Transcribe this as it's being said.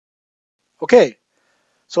Okay,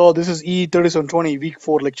 so this is ee3720 week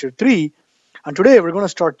 4 lecture 3, and today we're going to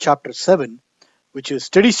start chapter 7, which is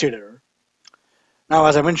steady state error. Now,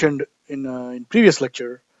 as I mentioned in previous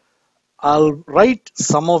lecture, I'll write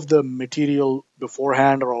some of the material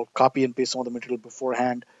beforehand, or I'll copy and paste some of the material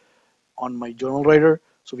beforehand on my journal writer,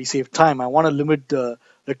 so we save time. I want to limit the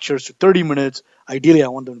lectures to 30 minutes. Ideally, I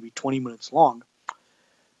want them to be 20 minutes long.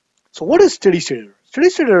 So what is steady state error? Steady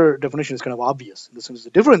state error definition is kind of obvious in the sense the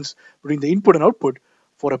difference between the input and output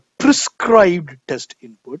for a prescribed test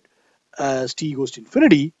input as t goes to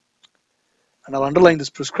infinity, and I'll underline this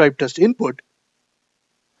prescribed test input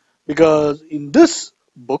because in this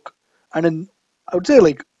book and in I would say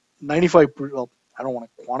like 95, well, I don't want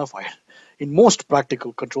to quantify it. In most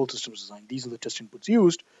practical control systems design, these are the test inputs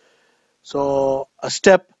used. So a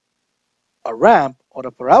step, a ramp, or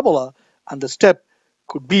a parabola, and the step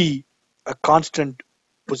could be a constant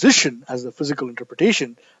position as the physical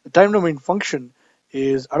interpretation. The time domain function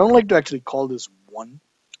is, I don't like to actually call this 1.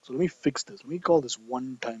 So let me fix this. Let me call this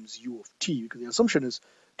 1 times u of t, because the assumption is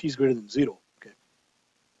t is greater than 0. Okay.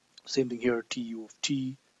 Same thing here, t u of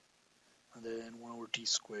t, and then 1 over t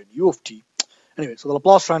squared u of t. Anyway, so the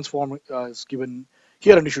Laplace transform is given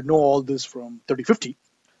here, and you should know all this from 3050.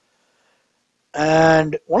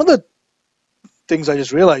 And one of the things I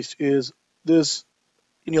just realized is this: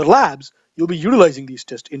 in your labs, you'll be utilizing these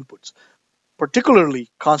test inputs, particularly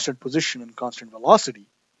constant position and constant velocity.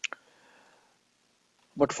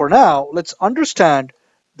 But for now, let's understand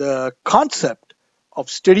the concept of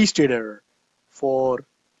steady state error for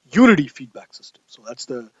unity feedback systems. So that's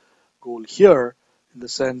the goal here, in the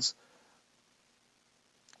sense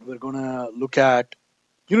we're going to look at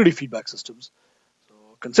unity feedback systems. So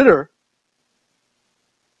consider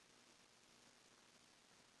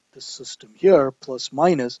this system here, plus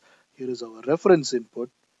minus. Here is our reference input.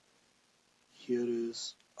 Here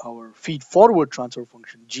is our feed forward transfer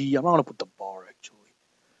function, G. I'm not going to put the bar actually.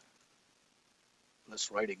 Less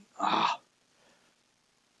writing.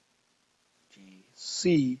 G,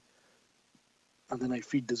 C. And then I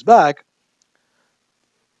feed this back.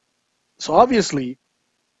 So obviously,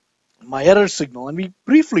 my error signal, and we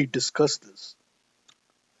briefly discussed this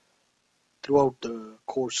throughout the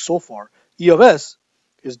course so far, E of S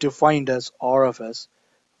is defined as R of S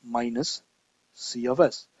minus C of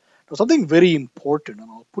S. Now something very important, and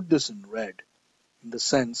I'll put this in red, in the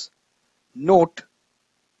sense, note,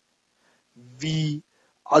 we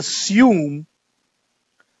assume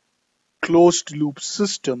closed loop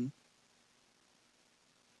system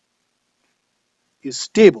is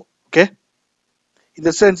stable, okay? In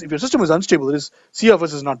the sense, if your system is unstable, that is, C of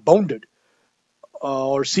S is not bounded,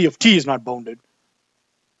 or C of T is not bounded,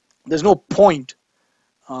 there's no point,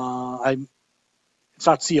 it's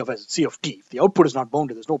not C of S, it's C of T. If the output is not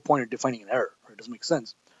bounded, there's no point in defining an error, right? It doesn't make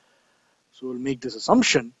sense. So we'll make this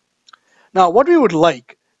assumption. Now, what we would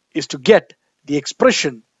like is to get the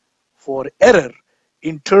expression for error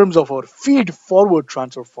in terms of our feed forward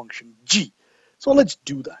transfer function, G. So let's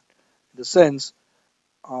do that. In the sense,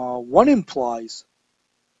 1 implies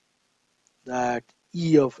that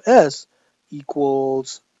E of S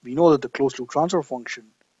equals, we know that the closed loop transfer function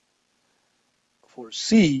for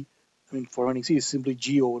C, for running C is simply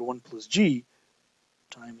G over 1 plus G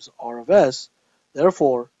times R of S.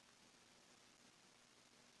 Therefore,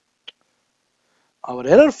 our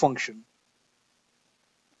error function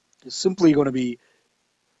is simply going to be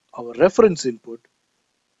our reference input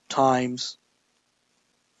times,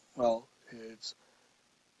 well, it's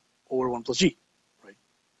over 1 plus G, right?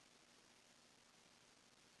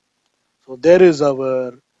 So there is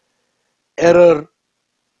our error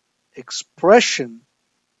expression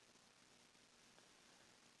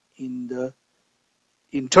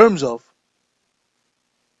in terms of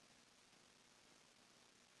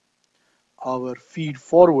our feed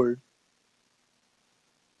forward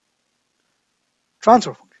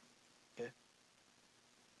transfer function. Okay.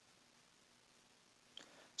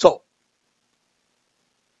 So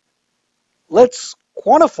let's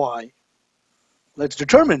quantify, let's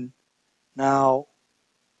determine now,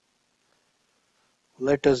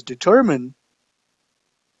 let us determine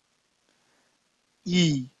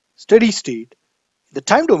E steady state, the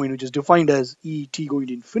time domain, which is defined as E t going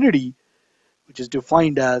to infinity, which is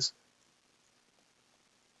defined as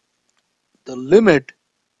the limit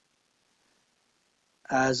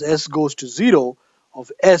as S goes to 0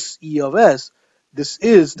 of S E of S. This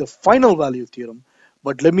is the final value theorem,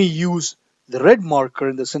 but let me use the red marker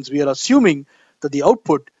in the sense we are assuming that the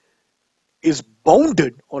output is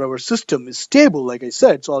bounded, or our system is stable, like I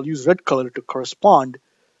said, so I'll use red color to correspond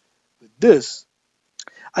with this.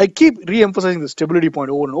 I keep re-emphasizing the stability point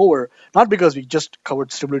over and over, not because we just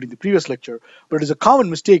covered stability in the previous lecture, but it is a common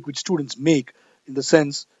mistake which students make in the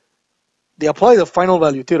sense they apply the final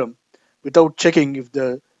value theorem without checking if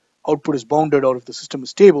the output is bounded or if the system is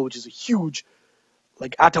stable, which is a huge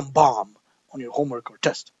like atom bomb on your homework or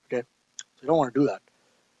test. Okay, so you don't want to do that.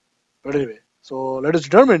 But anyway, so let us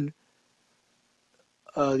determine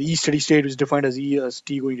the E steady state, which is defined as E as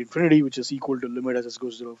t going to infinity, which is equal to limit as s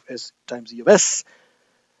goes to 0 of s times E of s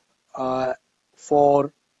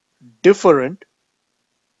for different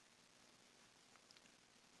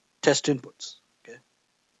test inputs. Okay,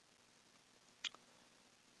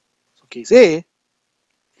 so case A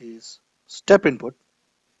is step input,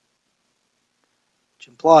 which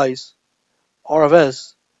implies R of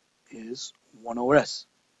s is 1 over s.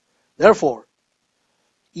 Therefore,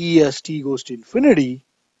 E as t goes to infinity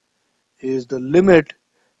is the limit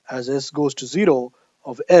as s goes to 0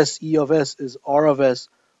 of s. E of s is R of s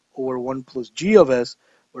over 1 plus g of s,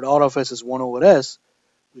 but R of s is 1 over s,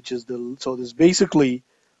 which is so this is basically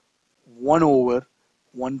 1 over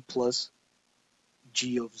 1 plus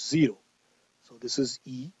g of 0. So this is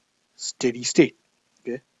E steady state.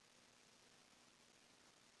 Okay,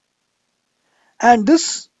 and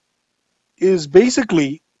this is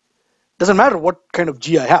basically doesn't matter what kind of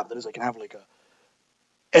g I have. That is, I can have like a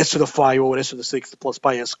s to the 5 over s to the 6th plus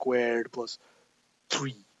pi s squared plus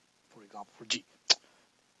 3, for example, for g.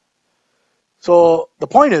 So the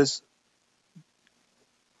point is,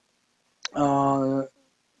 note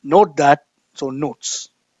that, so notes.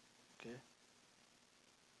 Okay.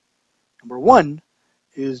 Number one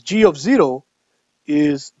is g of 0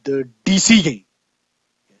 is the DC gain.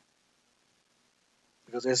 Okay.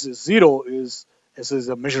 Because s is 0 is s is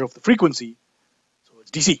a measure of the frequency, so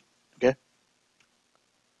it's DC. Okay.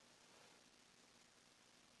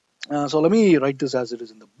 So let me write this as it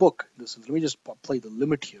is in the book. Let me just apply the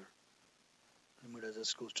limit here. Limit as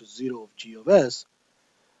s goes to 0 of g of s.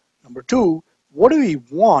 Number two, what do we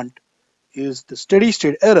want is the steady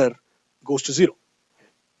state error goes to 0. Okay.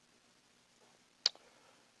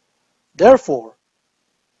 Therefore,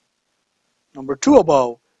 number 2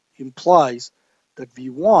 above implies that we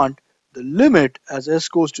want the limit as s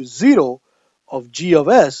goes to 0 of g of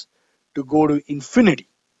s to go to infinity.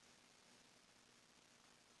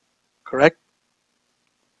 Correct?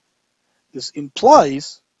 This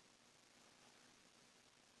implies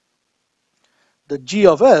that g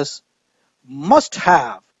of s must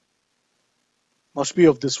be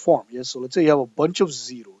of this form. Yes, so let's say you have a bunch of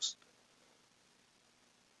zeros.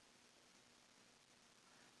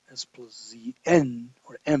 S plus zn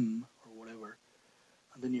or m or whatever.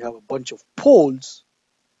 And then you have a bunch of poles.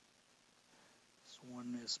 This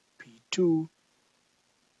one is P2,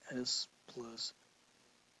 S plus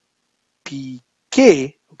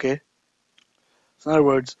PK. Okay. So in other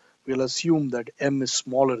words, we'll assume that m is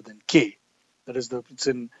smaller than k. That is, it's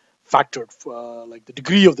in factored, like the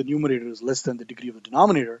degree of the numerator is less than the degree of the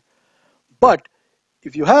denominator. But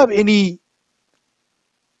if you have any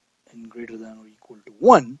n greater than or equal to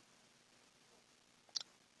 1,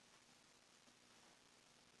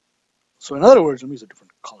 so in other words, let me use a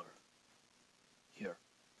different color here.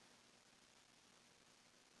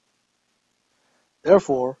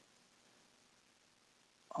 Therefore,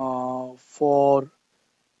 for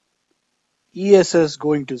ESS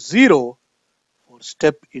going to 0 for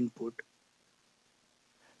step input,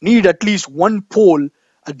 need at least one pole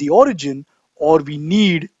at the origin, or we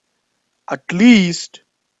need at least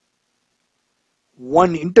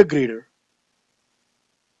one integrator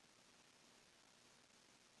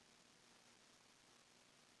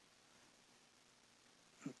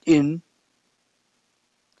in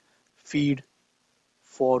feed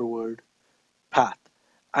forward path.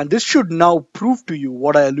 And this should now prove to you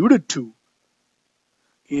what I alluded to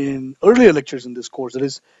in earlier lectures in this course. That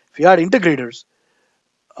is, if you add integrators,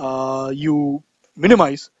 you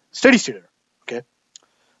minimize steady state error. Okay.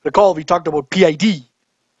 Recall we talked about PID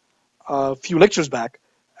a few lectures back,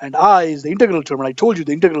 and I is the integral term, and I told you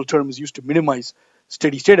the integral term is used to minimize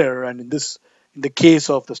steady state error, and in the case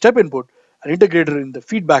of the step input, an integrator in the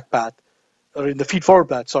feedback path, or in the feed forward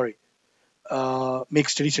path, sorry,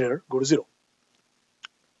 makes steady state error go to 0.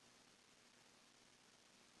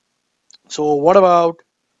 So what about,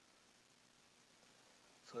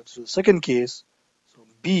 so it's the second case, so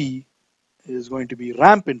B is going to be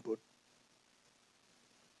ramp input.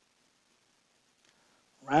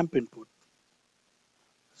 Ramp input,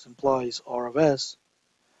 this implies R of S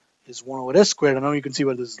is 1 over S squared, and now you can see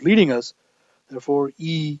where this is leading us. Therefore,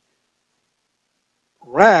 E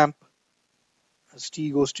ramp as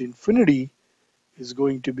t goes to infinity is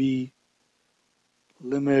going to be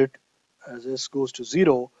limit as s goes to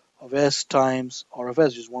 0 of s times r of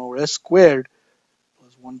s, which is 1 over s squared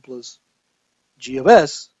plus 1 plus g of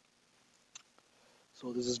s.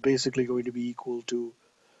 So this is basically going to be equal to,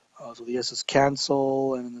 so the s's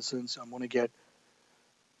cancel, and in the sense I'm going to get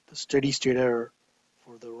the steady state error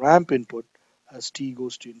for the ramp input as t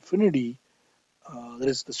goes to infinity. That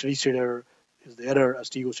is, the steady state error is the error as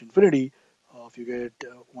t goes to infinity. If you get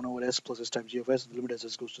 1 over s plus s times g of s, the limit as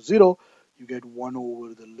s goes to 0, you get 1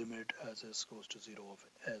 over the limit as s goes to 0 of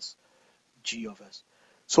s g of s.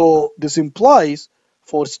 So this implies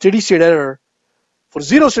for steady state error, for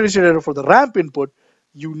zero steady state error for the ramp input,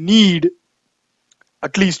 you need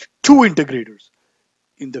at least two integrators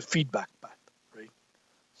in the feedback path, right?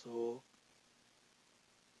 So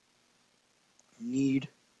need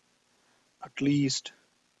at least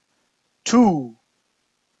two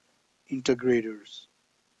integrators,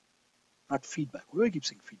 not feedback. Why do I keep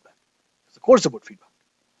saying feedback? It's the course about feedback.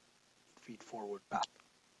 Feed forward path.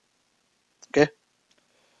 Okay,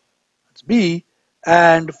 that's B.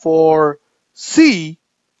 And for C,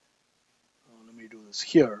 let me do this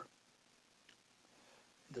here.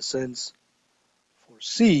 In the sense, for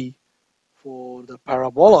C, for the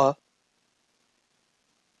parabola,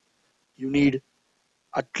 you need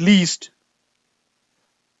at least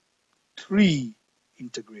three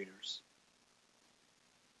integrators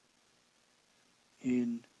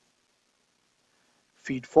in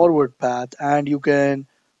feed forward path, and you can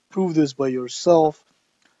prove this by yourself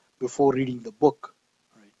before reading the book.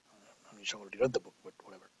 Right? I'm not sure I already read the book, but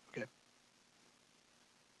whatever. Okay.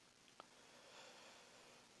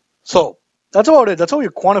 So that's about it. That's how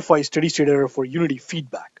you quantify steady state error for unity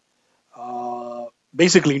feedback.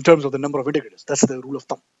 Basically, in terms of the number of integrators. That's the rule of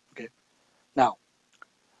thumb. Okay. Now,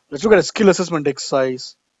 let's look at a skill assessment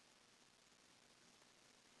exercise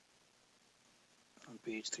on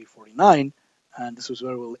page 349, and this is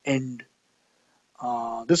where we'll end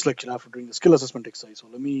this lecture after doing the skill assessment exercise. So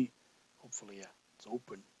let me, hopefully, yeah, it's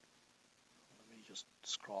open. Let me just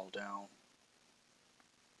scroll down.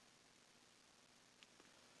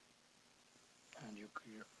 And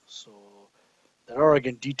so there are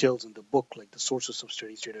again details in the book, like the sources of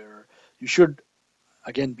steady state error. You should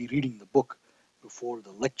again be reading the book before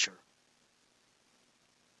the lecture.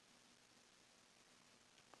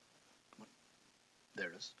 There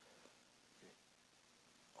it is. Okay.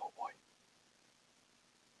 Oh boy.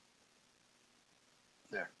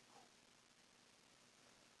 There.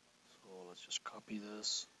 So let's just copy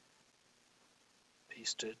this,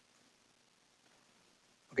 paste it.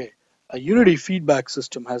 Okay. A unity feedback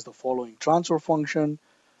system has the following transfer function.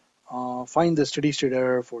 Find the steady state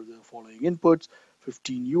error for the following inputs,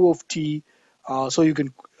 15u of t. So you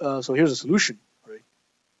can, so here's a solution, right?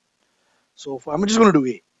 So I'm just going to do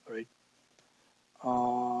A, right?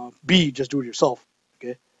 B, just do it yourself,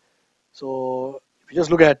 okay? So if you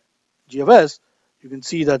just look at G of S, you can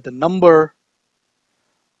see that the number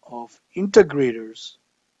of integrators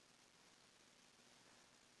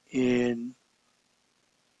in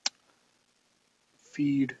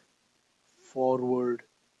feed forward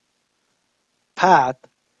path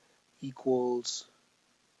equals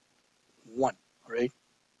 1, right?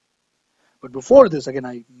 But before this, again,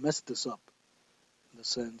 I messed this up in the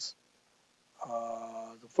sense,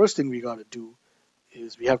 the first thing we got to do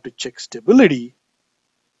is we have to check stability.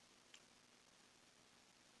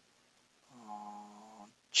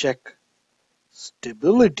 Check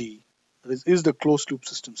stability. That is the closed loop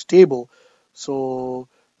system stable? So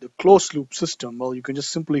the closed loop system, well, you can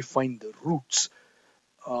just simply find the roots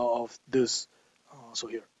of this. So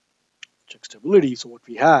here, check stability. So what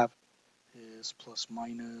we have is plus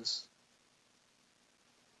minus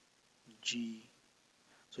g.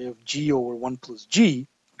 So you have g over 1 plus g,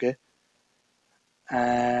 okay?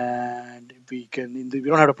 And we can, we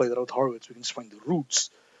don't have to play that out with Horowitz. We can just find the roots.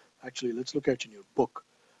 Actually, let's look at in your book.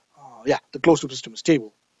 Yeah, the closed loop system is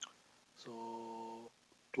stable. So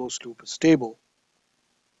closed loop is stable.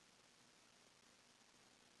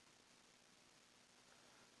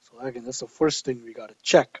 So again, that's the first thing we got to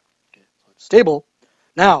check. Okay, so it's stable.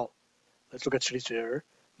 Now, let's look at steady state error.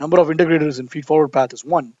 Number of integrators in feed forward path is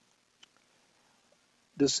 1.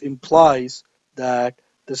 This implies that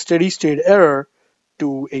the steady state error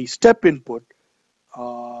to a step input,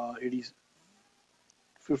 it is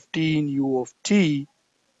 15u of t.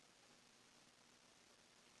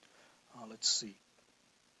 Let's see.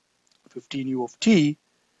 15u of t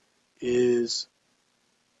is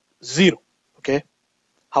 0. Okay.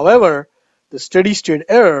 However, the steady state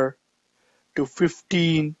error to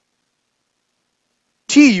 15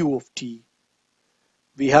 tu of t,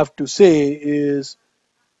 we have to say is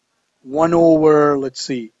 1 over, let's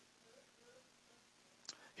see,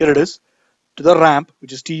 here it is, to the ramp,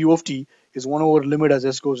 which is tu of t, is 1 over limit as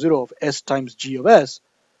s goes 0 of s times g of s.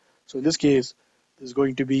 So in this case, this is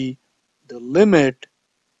going to be the limit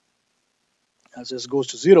as s goes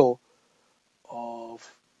to 0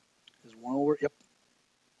 of is 1 over, yep,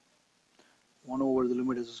 1 over the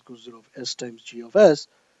limit as s goes to 0 of s times g of s,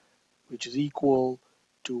 which is equal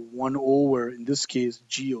to 1 over, in this case,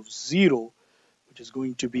 g of 0, which is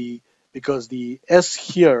going to be, because the s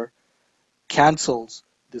here cancels,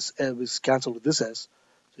 this is cancelled with this s,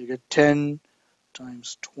 so you get 10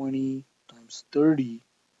 times 20 times 30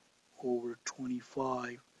 over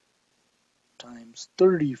 25 times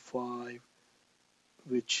 35,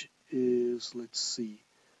 which is, let's see,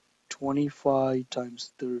 25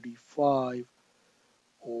 times 35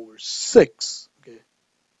 over 6. Okay,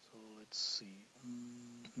 so let's see.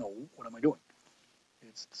 No, what am I doing?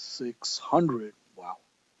 It's 600. Wow.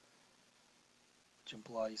 Which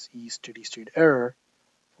implies E steady state error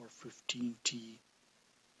for 15t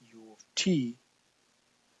u of t,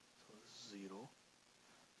 so 0,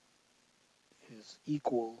 is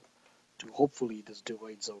equal to, hopefully this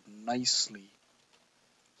divides out nicely.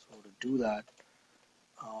 So to do that,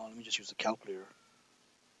 let me just use the calculator.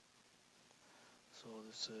 So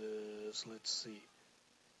this is, let's see,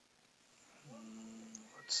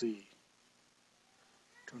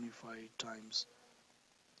 25 times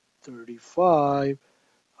 35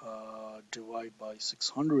 divide by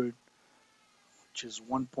 600, which is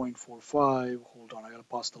 1.45. Hold on, I gotta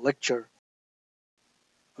pause the lecture.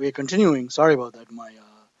 Okay, continuing. Sorry about that. My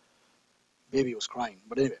baby was crying.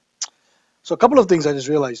 But anyway, so a couple of things I just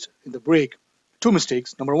realized in the break. Two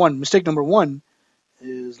mistakes. Mistake number one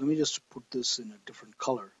is, let me just put this in a different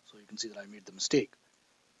color so you can see that I made the mistake.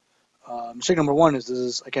 Mistake number one is, this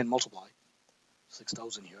is, I can't multiply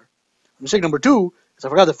 6,000 here. Mistake number two is I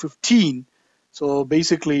forgot the 15. So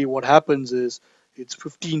basically what happens is it's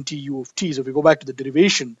 15t u of t. So if we go back to the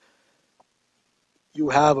derivation, you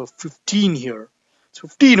have a 15 here. It's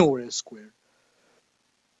 15 over s squared.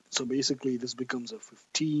 So basically this becomes a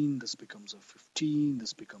 15, this becomes a 15,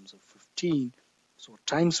 this becomes a 15. So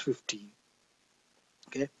times 15.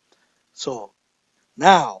 Okay. So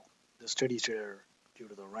now the steady state error due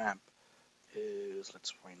to the ramp is,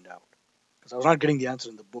 let's find out. Because I was not getting the answer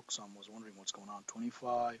in the book, so I was wondering what's going on.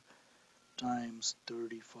 25 times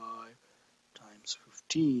 35 times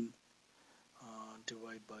 15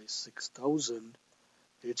 divided by 6,000.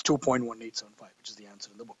 It's 2.1875, which is the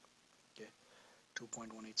answer in the book. Okay,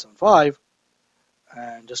 2.1875.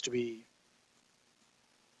 And just to be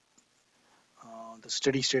the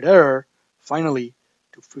steady state error, finally,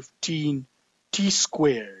 to 15 t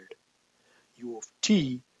squared u of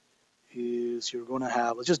t is, you're going to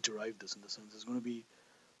have, let's just derive this in the sense, it's going to be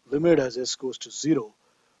limit as s goes to 0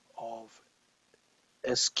 of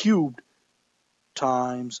s cubed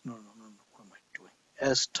times, no, what am I doing?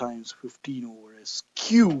 S times 15 over s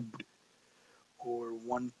cubed over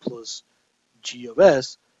 1 plus g of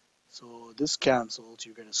s. So this cancels,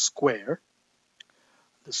 you get a square.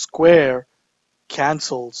 The square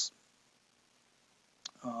cancels,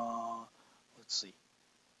 let's see,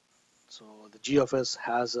 so the g of s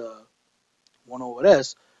has a 1 over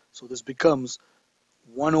s, so this becomes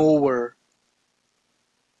 1 over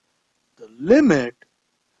the limit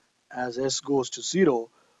as s goes to 0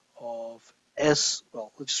 of s,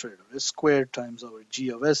 well, let's just write it, s squared times our g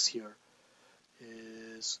of s here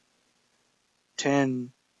is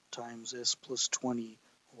 10 times s plus 20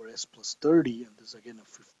 over s plus 30, and this is again a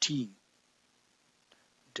 15,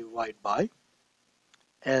 divide by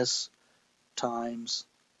s times,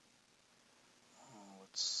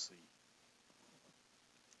 let's see,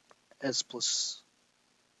 s plus,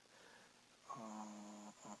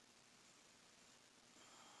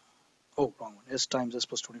 oh, wrong one, s times s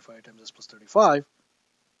plus 25 times s plus 35,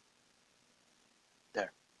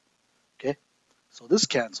 there, okay, so this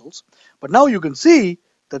cancels, but now you can see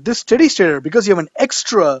that this steady state error, because you have an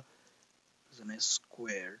extra, there's an s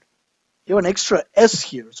squared, you have an extra s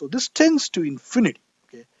here, so this tends to infinity,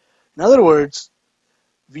 okay, in other words,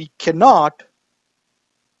 we cannot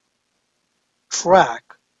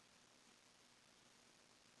track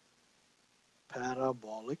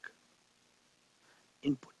parabolic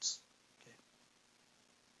inputs. Okay.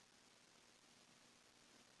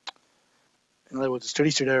 In other words, the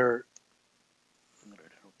steady state error, I'm going to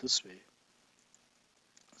write it out this way.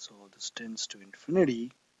 So this tends to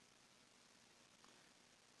infinity.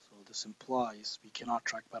 So this implies we cannot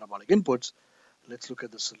track parabolic inputs. Let's look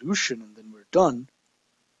at the solution and then we're done.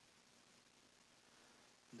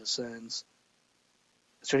 In the sense,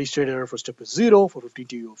 steady state error for step is 0 for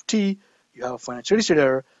 15t u of t. You have a finite steady state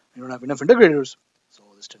error. You don't have enough integrators, so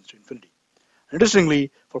this tends to infinity. And interestingly,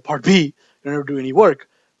 for part B, in order to do any work,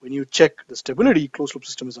 when you check the stability, closed loop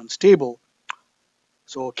system is unstable,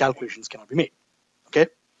 so calculations cannot be made. Okay,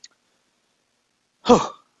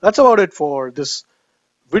 that's about it for this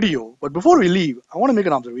video. But before we leave, I want to make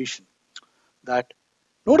an observation that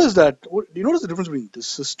do you notice the difference between this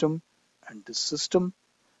system and this system?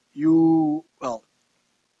 Well,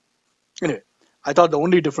 anyway, I thought the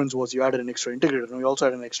only difference was you added an extra integrator and we also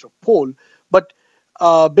had an extra pole. But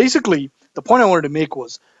basically, the point I wanted to make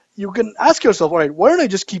was you can ask yourself, all right, why don't I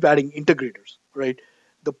just keep adding integrators, right?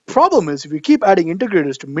 The problem is if you keep adding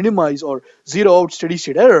integrators to minimize or zero out steady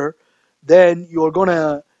state error, then you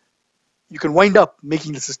can wind up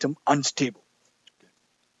making the system unstable.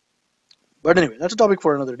 But anyway, that's a topic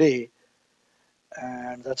for another day.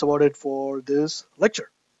 And that's about it for this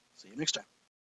lecture. See you next time.